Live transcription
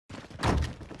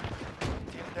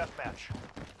deathmatch.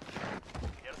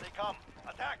 Here they come.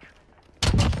 Attack!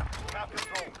 Have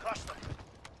control. Crush them.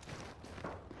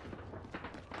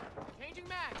 Changing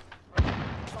mag.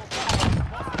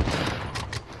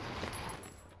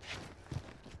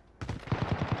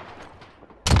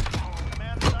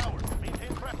 Command is ours.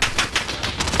 Maintain pressure.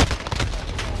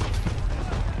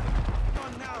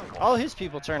 All his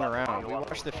people turn around. We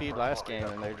watched the feed last game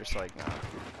and they're just like, nah.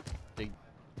 They...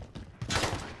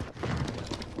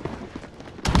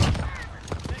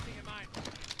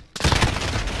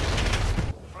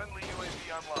 Friendly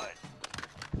UAV online.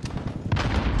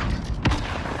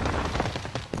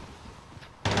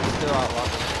 Still out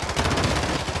locked.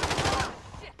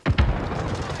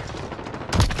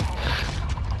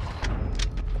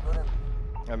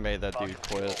 I made that dude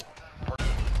quit.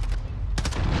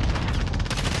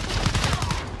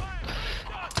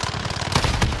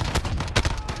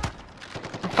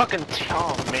 Fucking,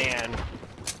 oh man.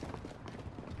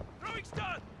 Throwing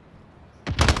stun!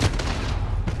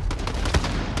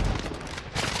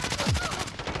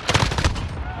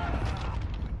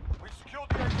 We secured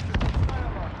the exit. Stay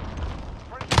alive.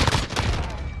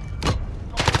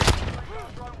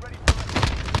 Drone ready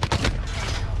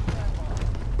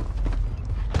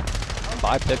for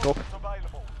Bye, Pickle.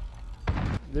 available.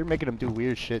 They're making him do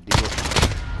weird shit, dude.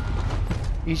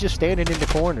 He's just standing in the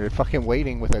corner, fucking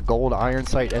waiting with a gold iron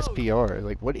sight SPR.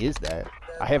 Like, what is that?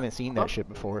 I haven't seen that shit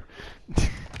before.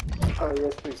 Oh,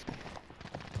 yes, please.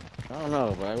 I don't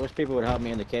know, but I wish people would help me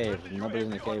in the cave. Nobody's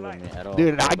in the cave with me at all.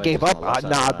 Dude, I Everybody's gave just up. on the left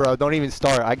side Nah, of the bro, map. don't even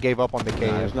start. I gave up on the Nah,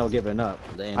 cave. there's no giving up.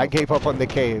 I gave up on the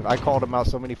cave. I called him out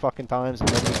so many fucking times, and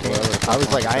then he came. I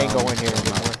was like, I ain't going here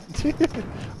anymore.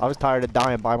 I was tired of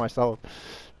dying by myself.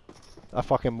 I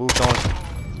fucking moved on.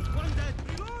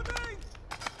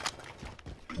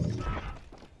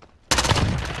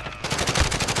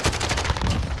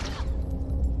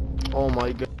 Oh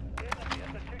my god.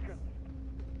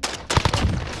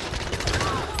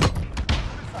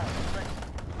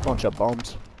 Bunch of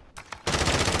bums.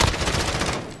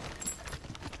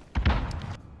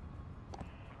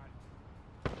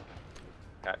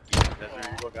 That's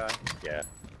your evil guy? Yeah.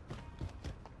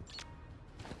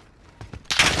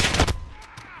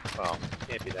 Well,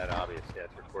 can't be that obvious. Yeah,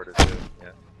 it's recorded too. Yeah.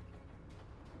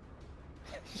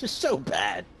 It's just so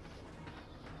bad.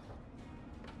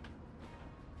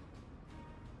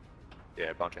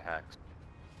 Yeah, a bunch of hacks.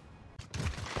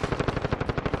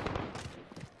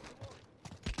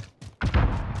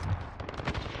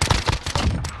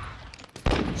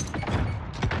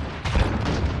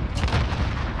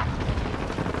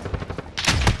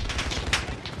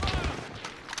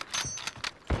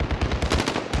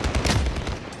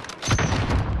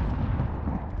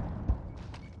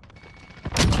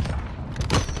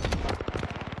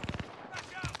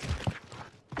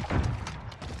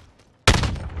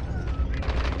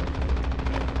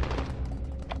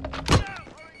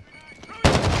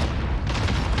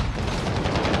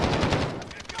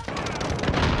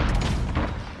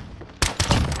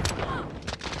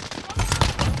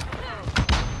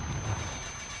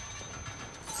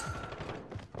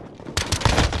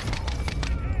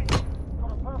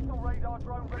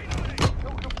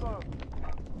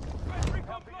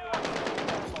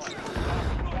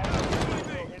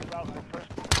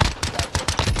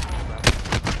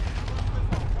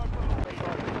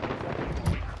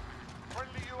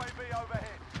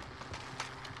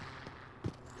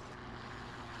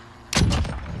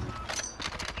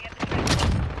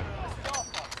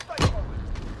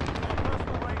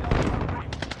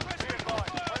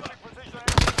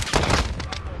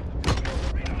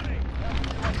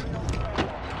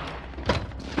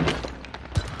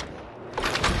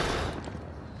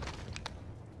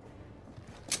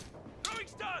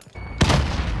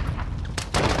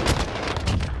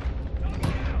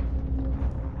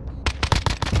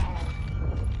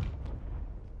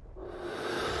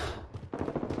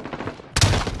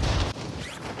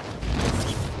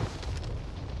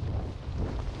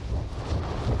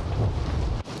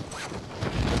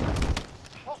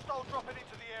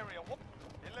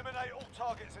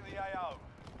 Targets in the AO.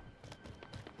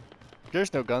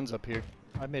 There's no guns up here.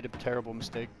 I made a terrible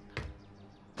mistake.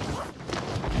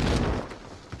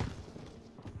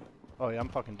 Oh yeah, I'm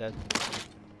fucking dead.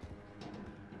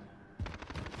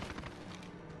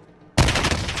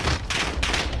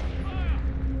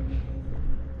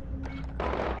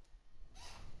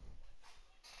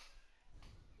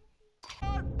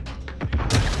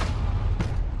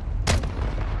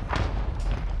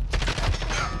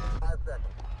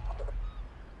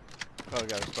 Oh,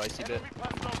 got a spicy bit.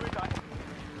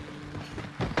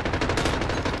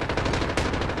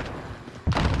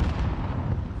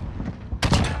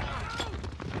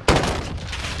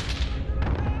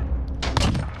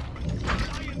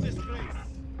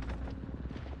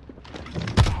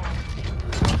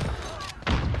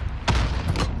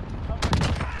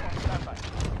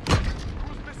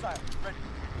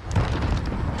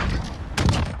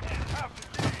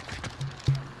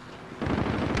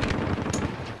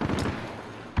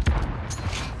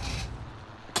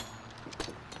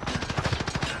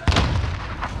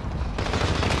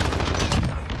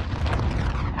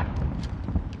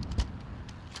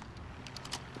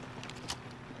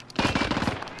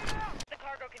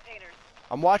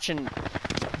 I'm watching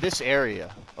this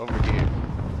area over here.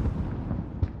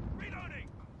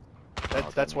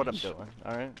 That's what I'm doing.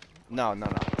 All right. No. You know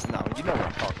what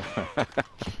I'm talking about.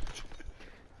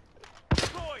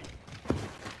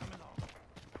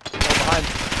 Behind.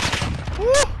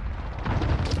 Woo!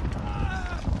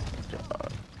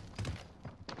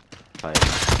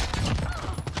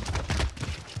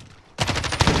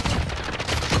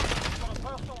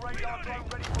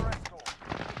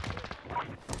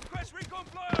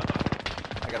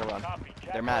 I gotta run.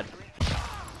 They're mad.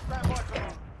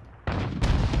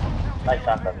 Nice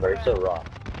shotgun, bro. You're so raw.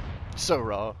 So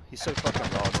raw. He's so fucking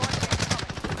raw.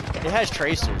 Dude. It has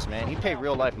tracers, man. He paid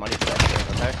real life money for that shit,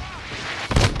 okay?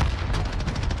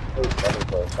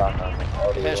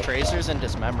 It has tracers and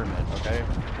dismemberment, okay?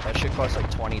 That shit costs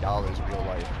like $20 real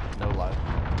life. No lie.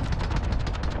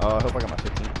 Oh, I hope I got my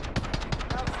 15.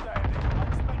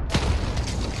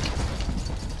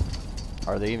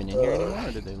 Are they even in here anymore,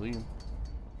 or did they leave?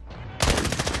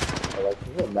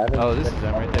 Oh, this is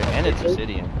them right there. And it's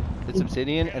obsidian. It's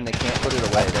obsidian, and they can't put it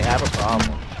away. They have a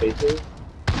problem.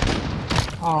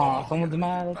 Aw, someone's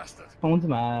mad. Someone's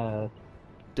mad.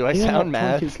 Do I sound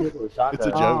mad? It's a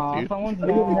joke, dude. Someone's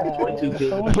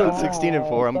mad. 16 and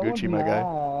 4, I'm Gucci, my guy.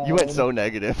 You went so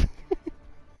negative.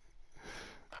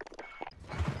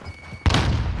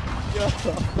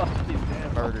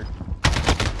 Murdered.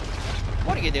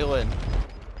 What are you doing?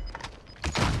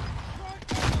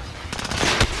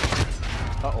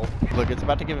 Uh-oh. Look, it's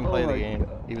about to give him play of the game,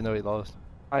 even though he lost.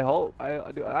 I hope I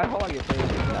get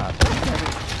paid. Nah.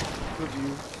 Good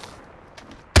view.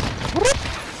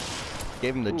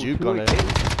 Gave him the juke on it.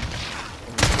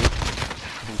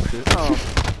 Oh.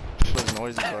 Those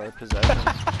noises are possession.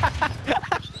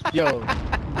 Yo,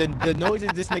 the noises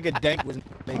this nigga Dank was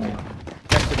making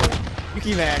yesterday. You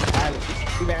keep adding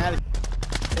Alex.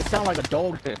 It sound like a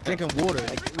dog drinking water.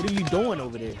 Like, what are you doing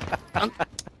over there? I'm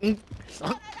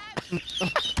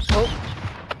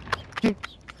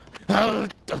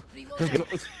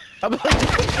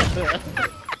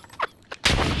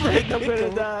gonna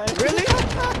die. Really?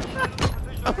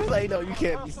 I was like, no, you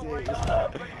can't be serious.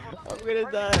 I'm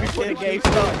gonna die. Before the game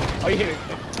starts. Oh, you hear it?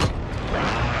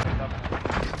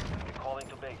 Calling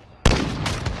to base.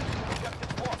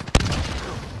 Objective lost.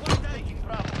 Taking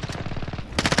Bravo.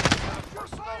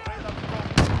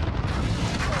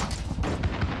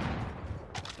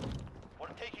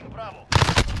 We're taking Bravo.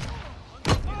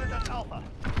 Unit at Alpha.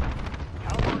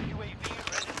 Counter UAV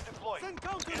ready to deploy. Send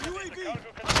counter UAV.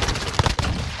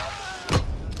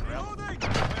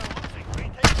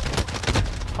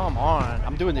 Come on.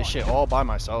 I'm doing this shit all by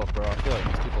myself, bro. I feel like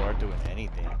these people aren't doing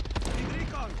anything.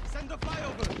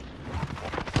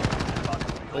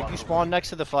 Like, you spawn next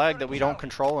to the flag that we don't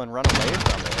control and run away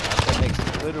from it. That makes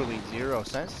literally 0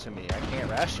 sense to me. I can't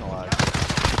rationalize.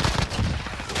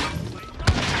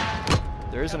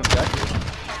 There is an objective.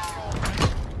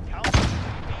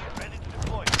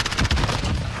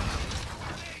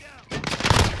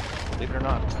 Believe it or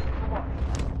not.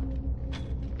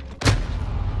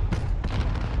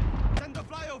 Send the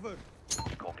flyover.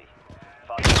 Copy.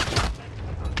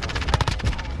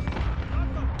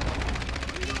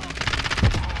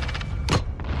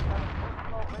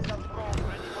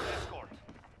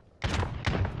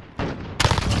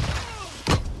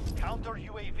 Counter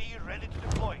UAV ready to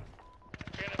deploy.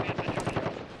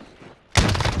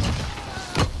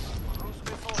 Cruise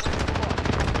missile ready to launch.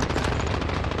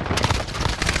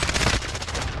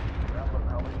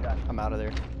 I'm out of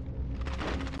there.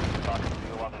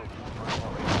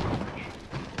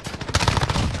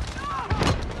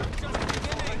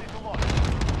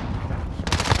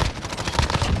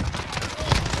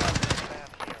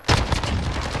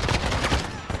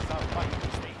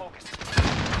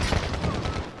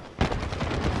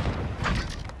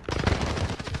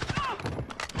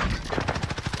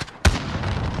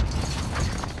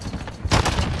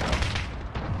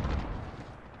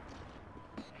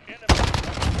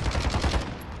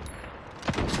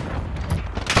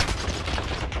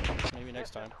 Maybe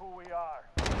next time. Who we are.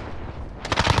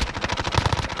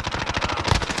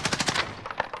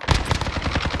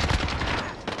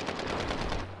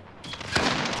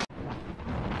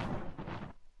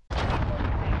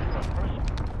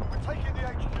 We're taking the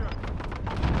HQ.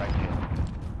 Right here.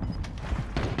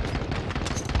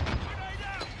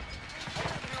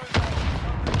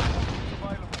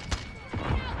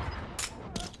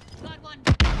 Got one.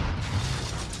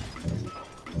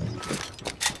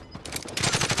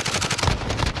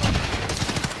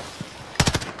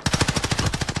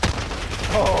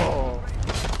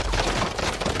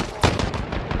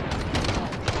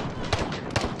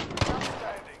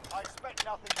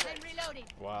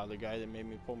 the guy that made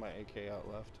me pull my AK out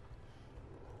left.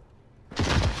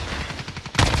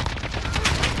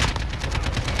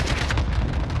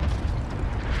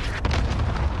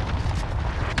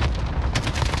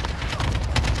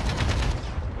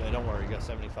 Yeah, don't worry, you got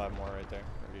 75 more right there,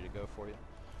 ready to go for you.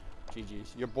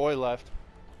 GG's. Your boy left.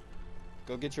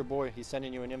 Go get your boy, he's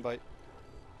sending you an invite.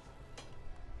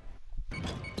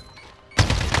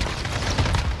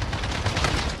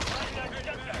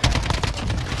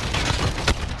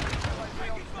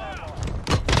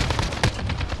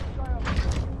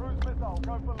 Cruise missile,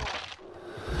 go for launch.